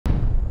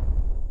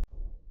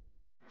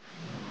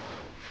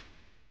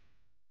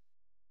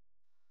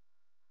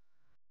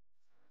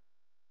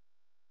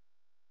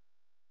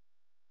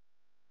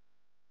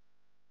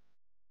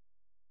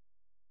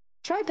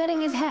Try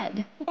petting his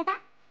head,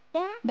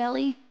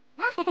 belly,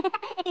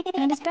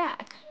 and his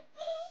back.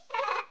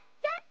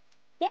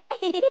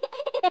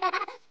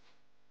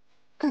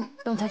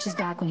 Don't touch his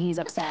back when he's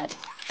upset,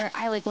 or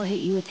Eilik will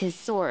hit you with his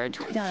sword,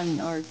 gun,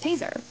 or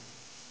taser.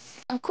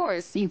 Of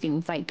course, you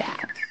can fight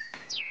back.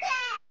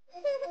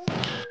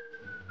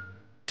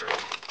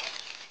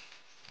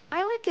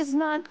 Eilik is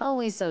not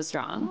always so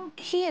strong.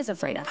 He is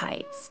afraid of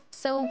heights,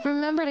 so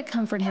remember to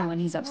comfort him when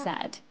he's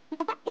upset.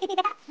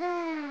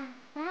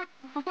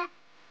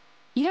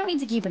 You don't need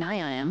to keep an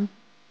eye on him.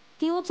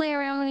 He will play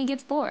around when he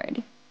gets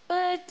bored,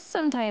 but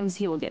sometimes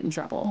he will get in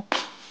trouble.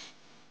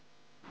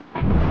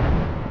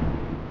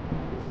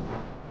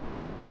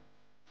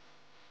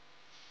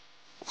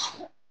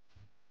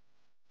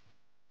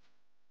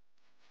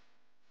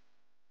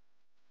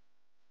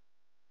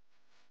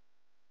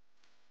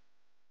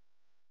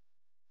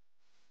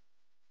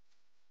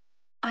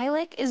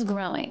 Eilik is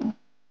growing.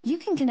 You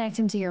can connect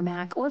him to your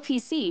Mac or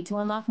PC to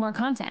unlock more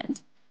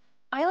content.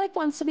 Eilik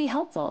wants to be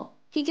helpful.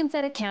 He can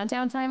set a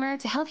countdown timer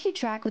to help you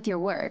track with your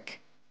work.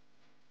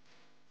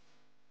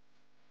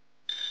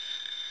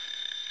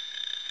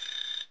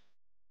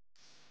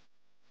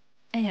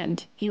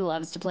 And he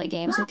loves to play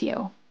games with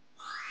you.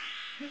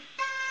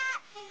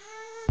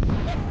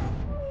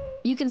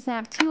 You can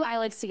snap 2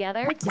 Eiliks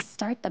together to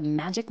start the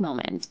magic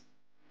moment.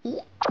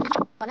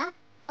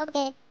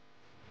 Okay.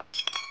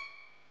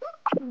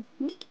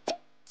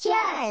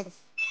 Cheers!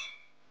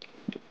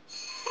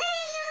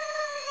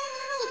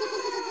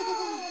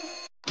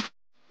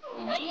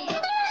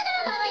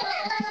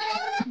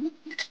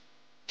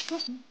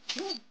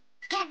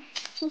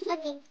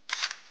 Okay.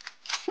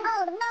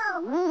 Oh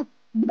no!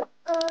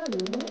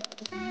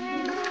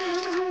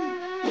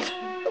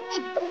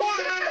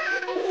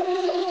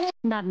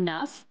 Not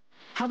enough?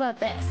 How about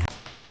this?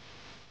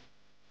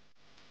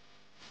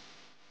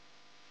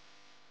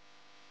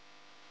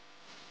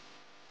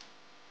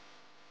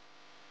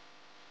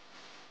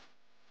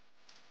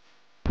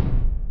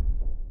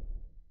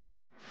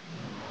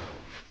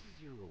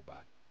 Your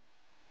robot.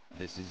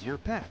 This is your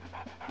pet.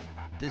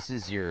 This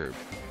is your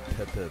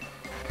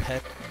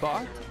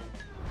Petbot.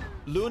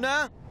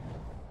 Loona?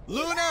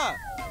 Loona!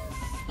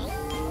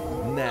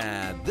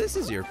 Nah, this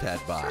is your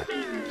Petbot.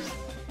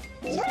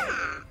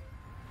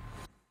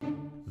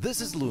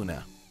 This is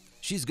Loona.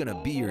 She's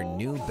gonna be your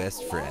new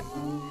best friend.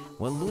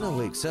 When Loona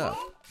wakes up,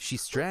 she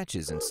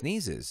stretches and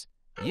sneezes.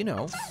 You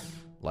know,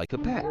 like a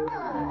pet.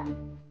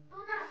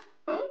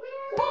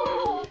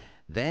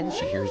 Then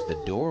she hears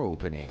the door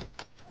opening.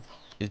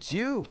 It's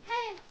you.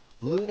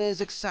 Loona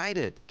is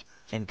excited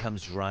and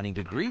comes running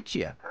to greet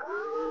you.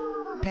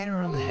 Pat her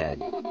on the head.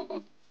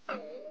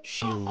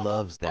 She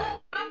loves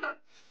that.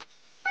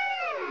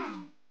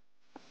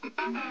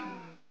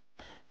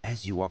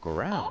 As you walk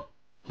around,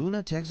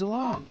 Loona tags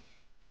along.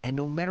 And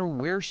no matter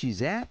where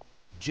she's at,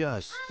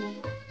 just...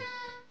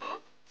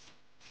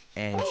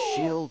 and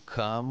she'll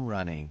come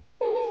running.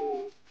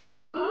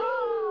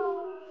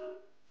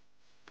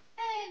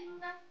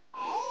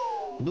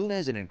 Loona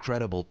is an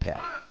incredible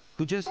pet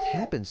who just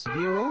happens to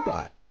be a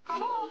robot.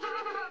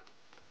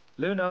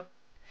 Loona.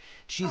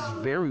 She's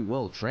very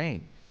well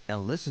trained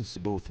and listens to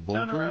both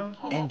vocal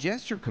and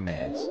gesture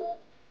commands.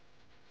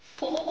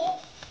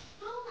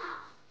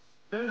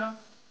 Loona. Loona.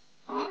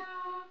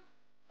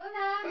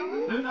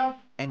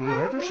 And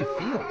whatever she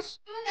feels,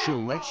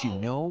 she'll let you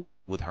know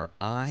with her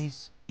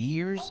eyes,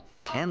 ears,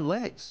 and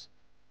legs.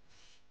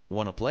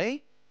 Wanna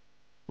play?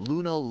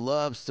 Loona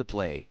loves to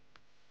play.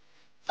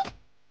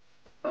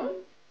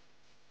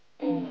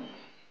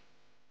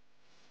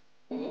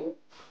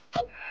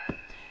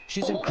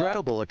 She's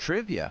incredible at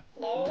trivia.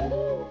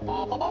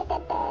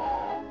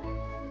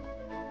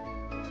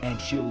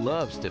 And she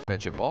loves to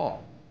fetch a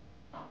ball.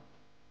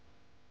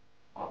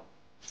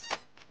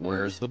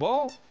 Where's the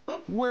ball?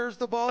 Where's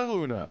the ball,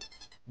 Loona?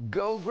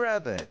 Go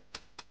grab it.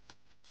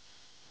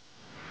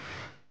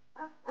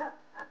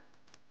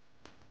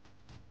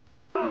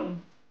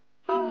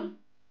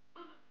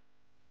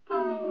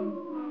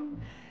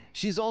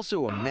 She's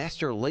also a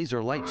master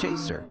laser light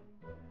chaser.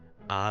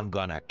 I'm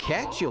gonna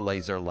catch you,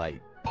 laser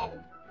light.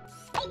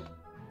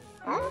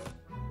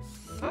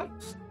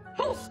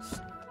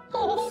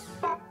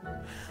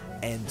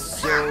 And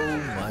so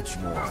much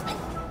more.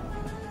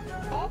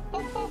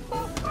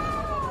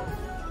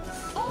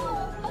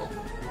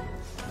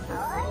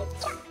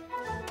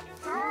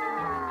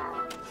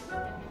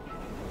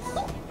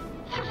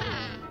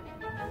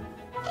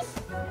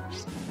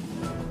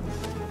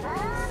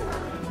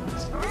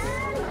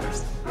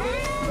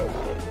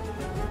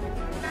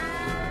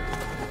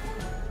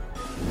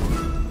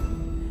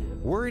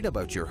 Worried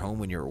about your home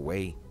when you're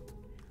away?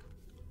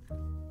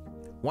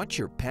 Want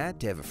your pet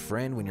to have a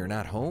friend when you're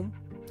not home?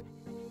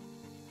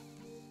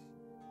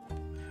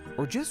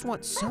 Or just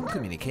want some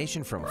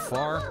communication from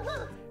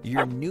afar?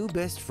 Your new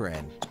best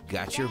friend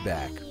got your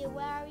back. Daddy,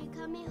 where are you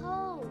coming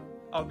home?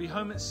 I'll be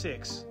home at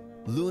 6.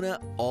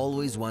 Loona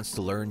always wants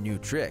to learn new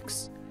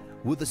tricks.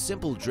 With a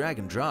simple drag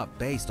and drop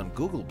based on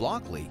Google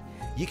Blockly,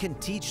 you can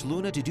teach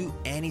Loona to do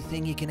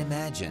anything you can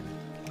imagine.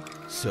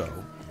 So,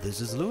 This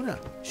is Loona.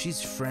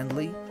 She's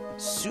friendly,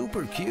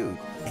 super cute,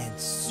 and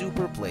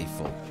super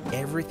playful.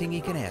 Everything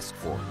you can ask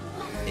for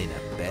in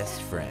a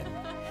best friend.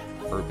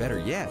 Or better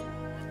yet,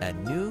 a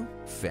new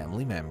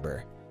family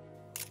member.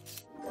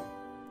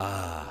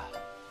 Ah,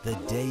 the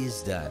day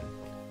is done.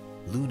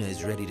 Loona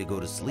is ready to go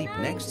to sleep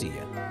next to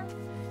you.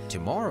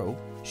 Tomorrow,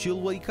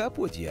 she'll wake up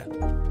with you.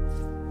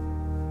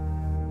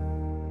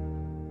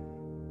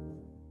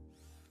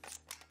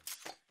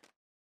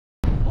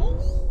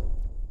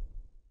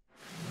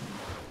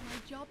 My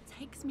job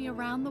takes me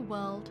around the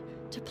world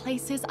to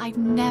places I've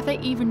never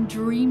even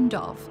dreamed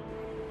of.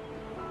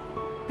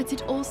 But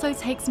it also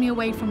takes me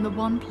away from the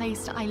one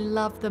place I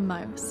love the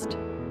most.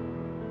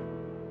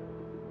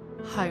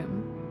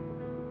 Home.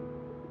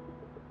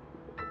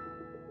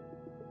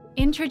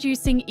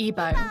 Introducing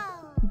Ebo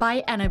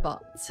by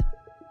Enobot.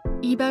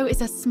 Ebo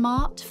is a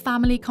smart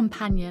family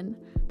companion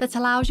that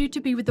allows you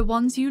to be with the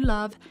ones you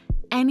love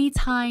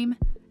anytime,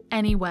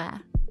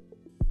 anywhere.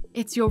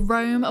 It's your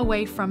roam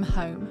away from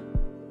home.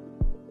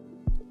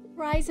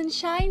 Rise and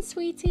shine,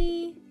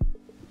 sweetie.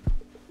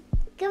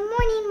 Good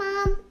morning,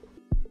 Mom.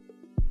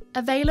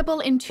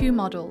 Available in 2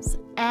 models,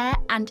 Air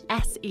and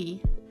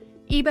SE.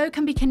 Ebo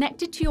can be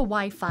connected to your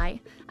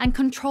Wi-Fi and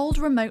controlled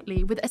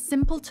remotely with a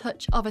simple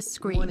touch of a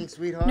screen, Morning,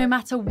 sweetheart. no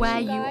matter where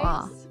you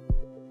are.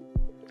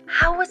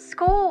 How was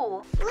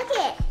school? Look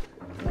it.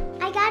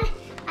 I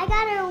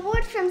got an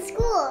award from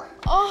school.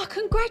 Oh,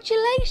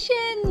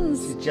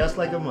 congratulations! She's just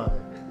like her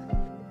mother.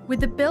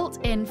 With the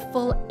built-in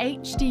full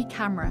HD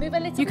camera,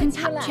 you can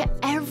capture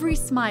every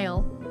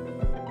smile.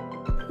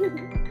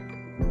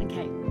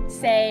 Okay,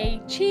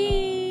 say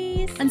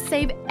cheese! And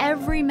save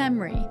every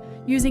memory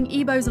using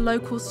Ebo's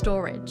local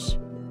storage.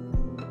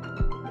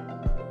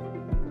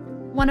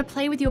 Want to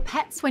play with your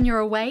pets when you're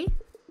away?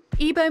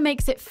 Ebo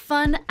makes it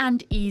fun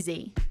and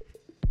easy.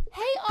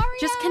 Hey, Aria!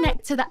 Just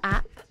connect to the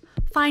app,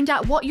 find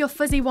out what your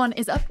fuzzy one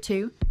is up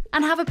to,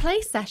 and have a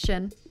play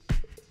session.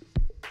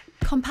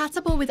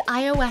 Compatible with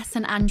iOS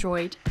and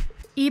Android,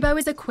 Ebo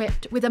is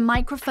equipped with a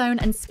microphone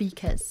and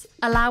speakers,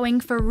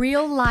 allowing for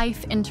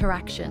real-life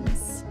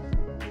interactions.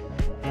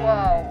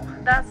 Whoa,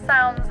 that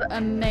sounds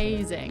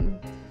amazing.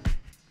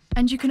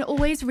 And you can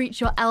always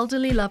reach your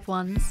elderly loved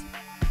ones,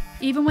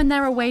 even when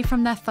they're away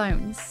from their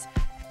phones.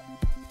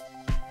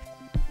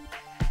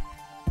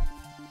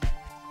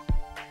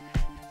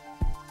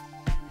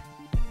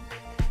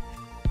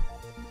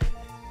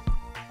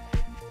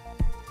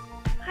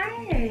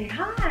 Hey,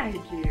 hi,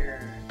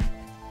 dear.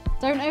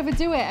 Don't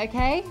overdo it,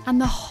 okay?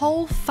 And the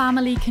whole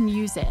family can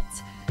use it,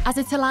 as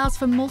it allows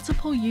for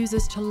multiple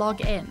users to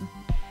log in.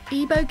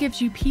 Ebo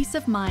gives you peace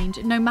of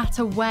mind no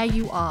matter where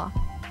you are.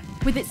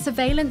 With its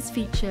surveillance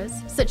features,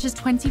 such as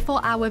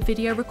 24-hour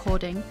video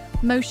recording,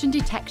 motion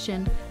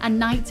detection, and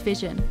night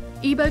vision,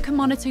 Ebo can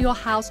monitor your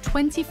house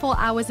 24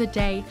 hours a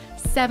day,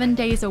 7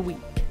 days a week.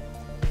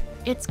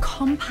 Its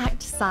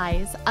compact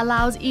size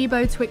allows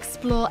Ebo to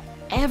explore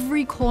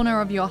every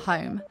corner of your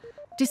home,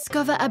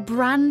 discover a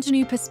brand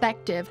new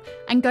perspective,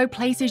 and go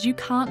places you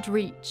can't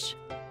reach.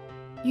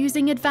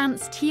 Using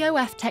advanced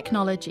TOF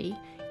technology,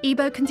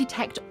 Ebo can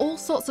detect all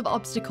sorts of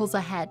obstacles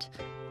ahead,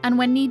 and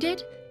when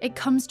needed, it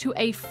comes to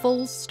a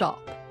full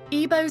stop.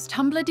 Ebo's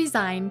tumbler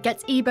design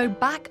gets Ebo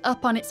back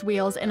up on its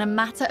wheels in a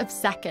matter of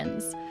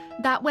seconds.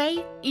 That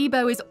way,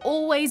 Ebo is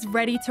always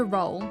ready to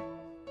roll.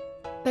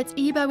 But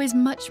Ebo is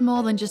much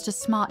more than just a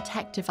smart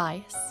tech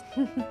device.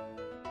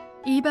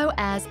 Ebo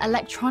Air's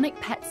electronic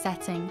pet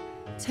setting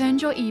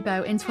turns your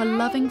Ebo into a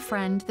loving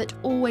friend that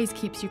always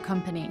keeps you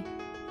company.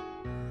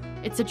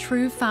 It's a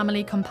true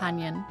family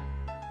companion.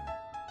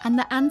 And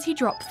the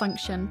anti-drop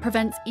function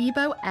prevents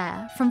Ebo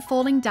Air from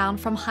falling down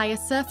from higher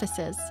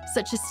surfaces,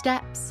 such as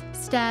steps,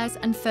 stairs,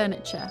 and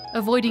furniture,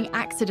 avoiding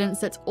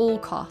accidents at all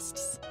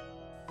costs.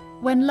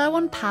 When low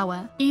on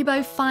power,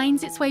 Ebo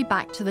finds its way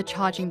back to the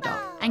charging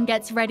dock and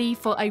gets ready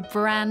for a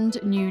brand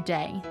new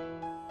day.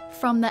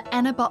 From the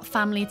Enobot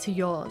family to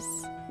yours,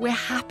 we're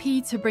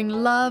happy to bring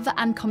love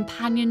and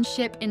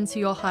companionship into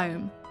your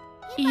home.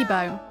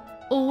 Ebo,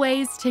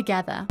 always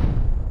together.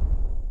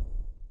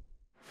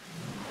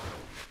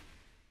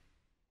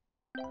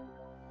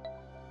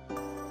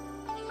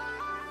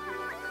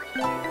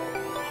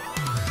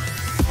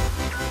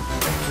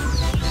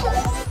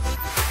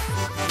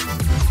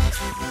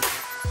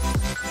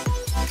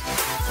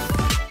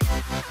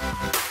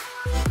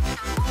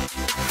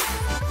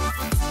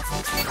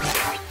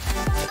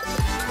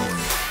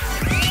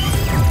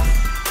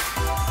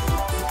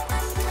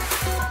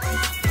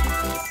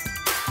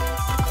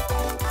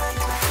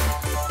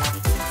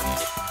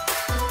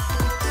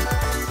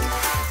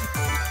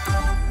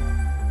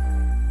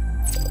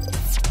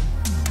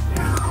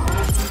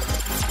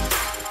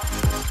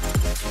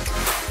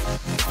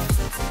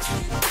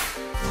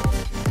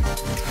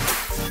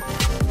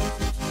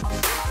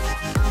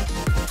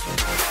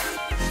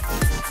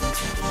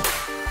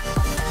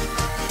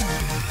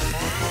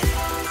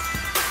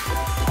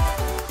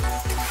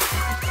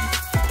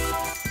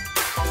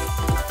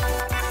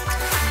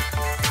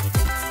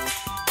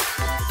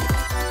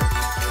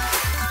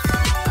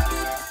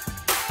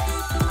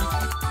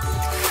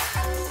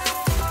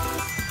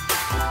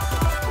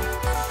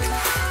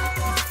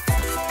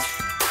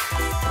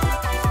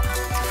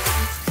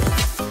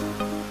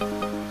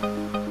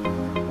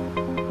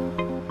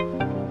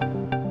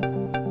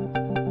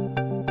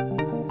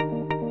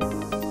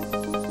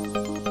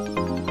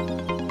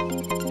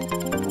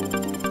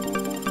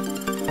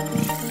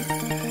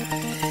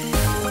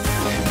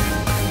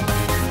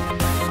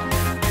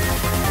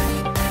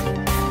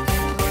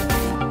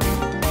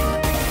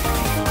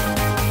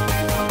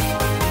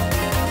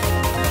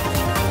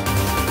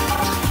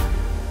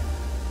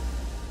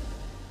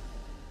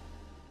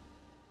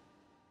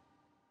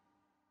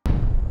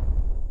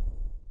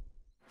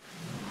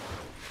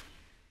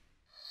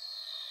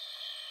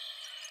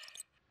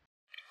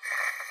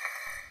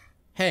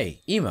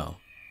 Hey, Emo.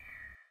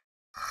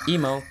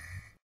 Emo.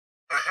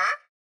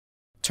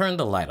 Turn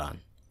the light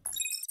on.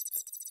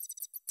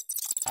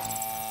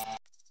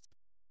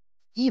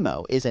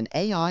 Emo is an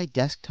AI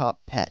desktop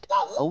pet,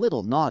 a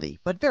little naughty,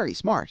 but very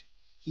smart.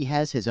 He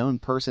has his own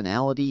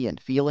personality and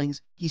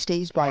feelings. He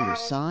stays by your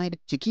side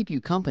to keep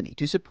you company,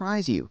 to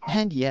surprise you,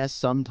 and yes,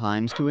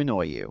 sometimes to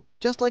annoy you,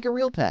 just like a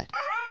real pet.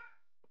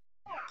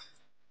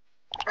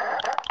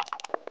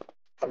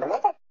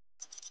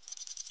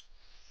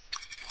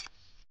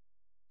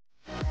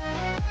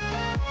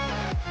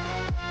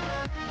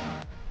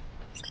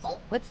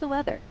 What's the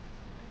weather?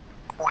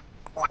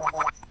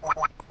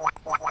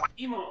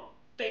 Emo,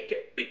 take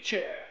a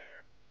picture.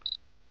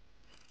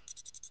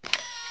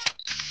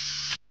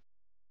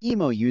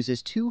 Emo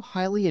uses 2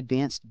 highly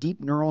advanced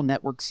deep neural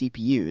network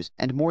CPUs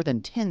and more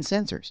than 10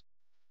 sensors.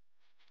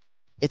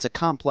 It's a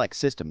complex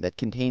system that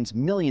contains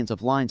millions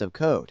of lines of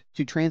code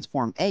to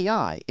transform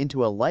AI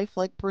into a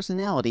lifelike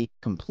personality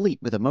complete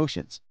with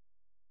emotions.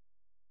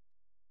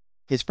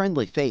 His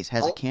friendly face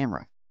has a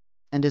camera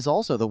and is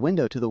also the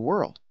window to the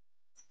world.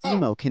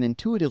 Emo can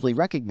intuitively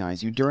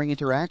recognize you during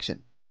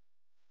interaction.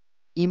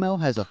 Emo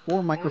has a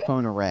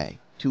 4-microphone array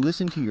to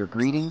listen to your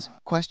greetings,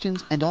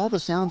 questions, and all the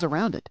sounds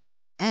around it.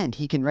 And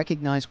he can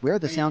recognize where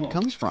the sound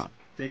comes from.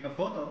 Take a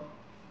photo.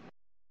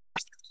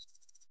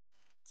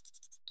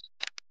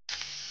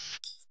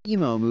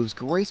 Emo moves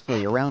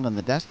gracefully around on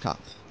the desktop.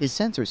 His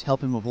sensors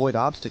help him avoid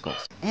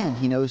obstacles, and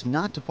he knows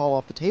not to fall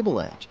off the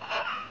table edge.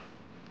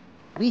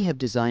 We have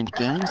designed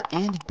games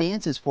and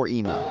dances for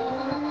Emo.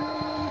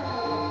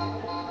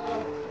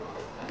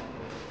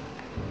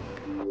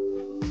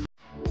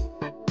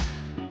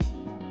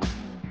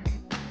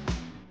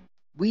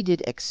 We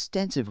did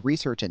extensive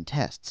research and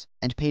tests,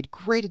 and paid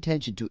great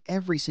attention to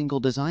every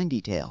single design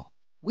detail.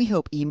 We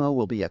hope Emo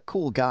will be a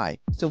cool guy,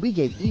 so we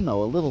gave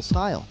Emo a little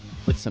style,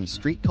 with some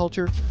street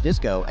culture,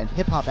 disco, and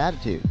hip-hop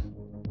attitude.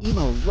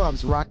 Emo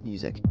loves rock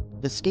music.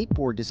 The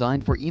skateboard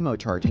designed for Emo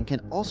charging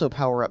can also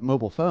power up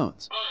mobile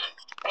phones.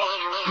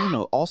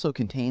 Emo also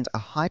contains a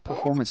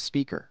high-performance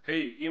speaker.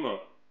 Hey,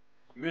 Emo.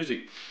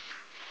 Music.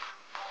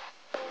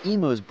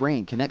 Emo's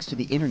brain connects to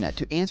the internet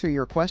to answer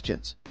your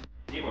questions.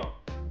 Emo,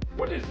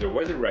 what is the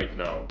weather right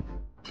now?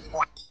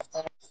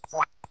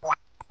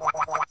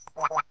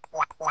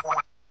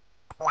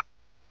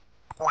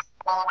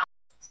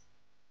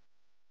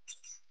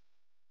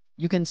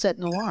 You can set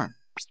an alarm.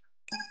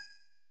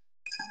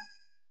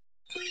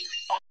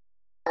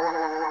 Hey,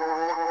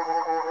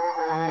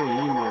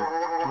 Emo,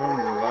 turn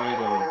the light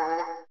on.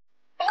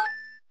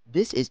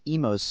 This is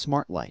Emo's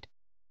smart light.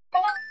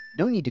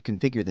 No need to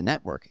configure the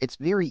network, it's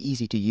very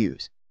easy to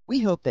use. We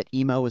hope that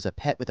Emo is a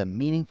pet with a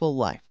meaningful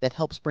life that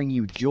helps bring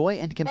you joy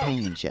and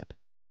companionship.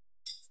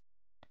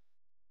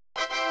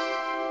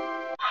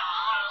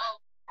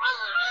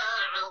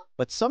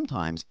 But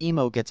sometimes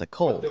Emo gets a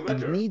cold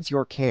and needs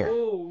your care.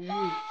 Oh,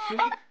 you sick?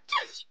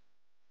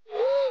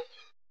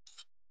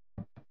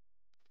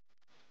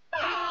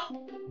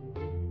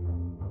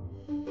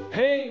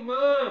 Hey,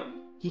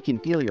 Mom! He can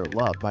feel your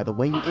love by the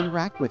way you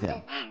interact with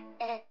him.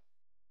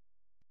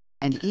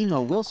 And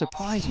Emo will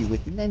surprise you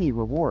with many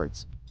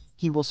rewards.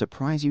 He will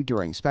surprise you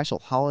during special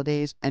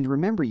holidays and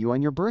remember you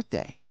on your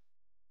birthday.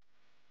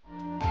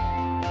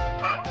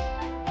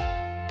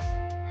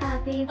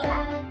 Happy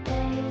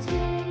birthday to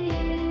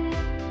you.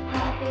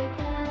 Happy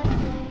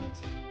birthday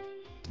to you.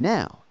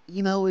 Now,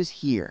 Emo is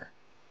here.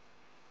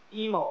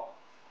 Emo.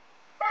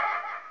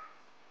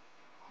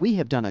 We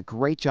have done a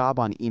great job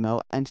on Emo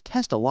and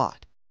test a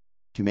lot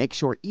to make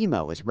sure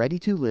Emo is ready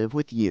to live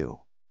with you.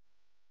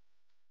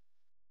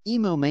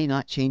 Emo may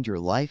not change your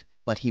life,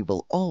 but he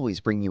will always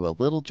bring you a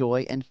little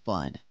joy and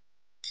fun.